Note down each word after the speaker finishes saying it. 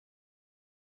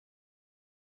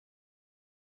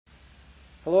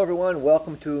Hello everyone,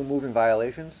 welcome to Moving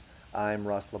Violations. I'm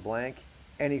Russ LeBlanc,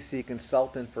 NEC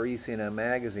consultant for EC&M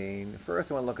Magazine. First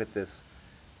I want to look at this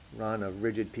run of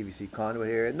rigid PVC conduit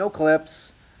here. No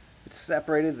clips, it's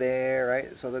separated there,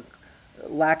 right? So the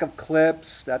lack of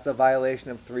clips, that's a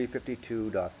violation of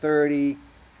 352.30.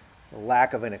 The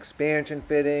lack of an expansion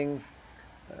fitting,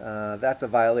 that's a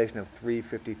violation of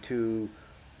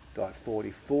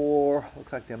 352.44.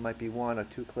 Looks like there might be one or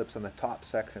two clips on the top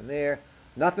section there.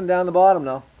 Nothing down the bottom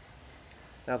though.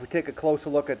 Now if we take a closer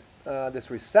look at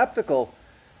this receptacle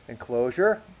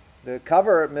enclosure, the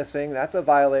cover missing, that's a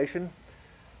violation.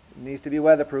 It needs to be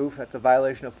weatherproof. That's a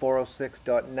violation of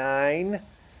 406.9.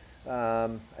 I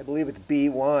believe it's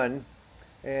B1.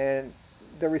 And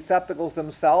the receptacles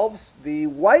themselves, the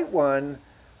white one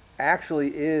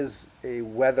actually is a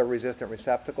weather resistant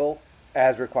receptacle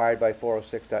as required by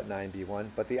 406.9 B1,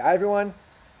 but the ivory one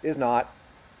is not.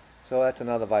 So that's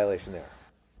another violation there.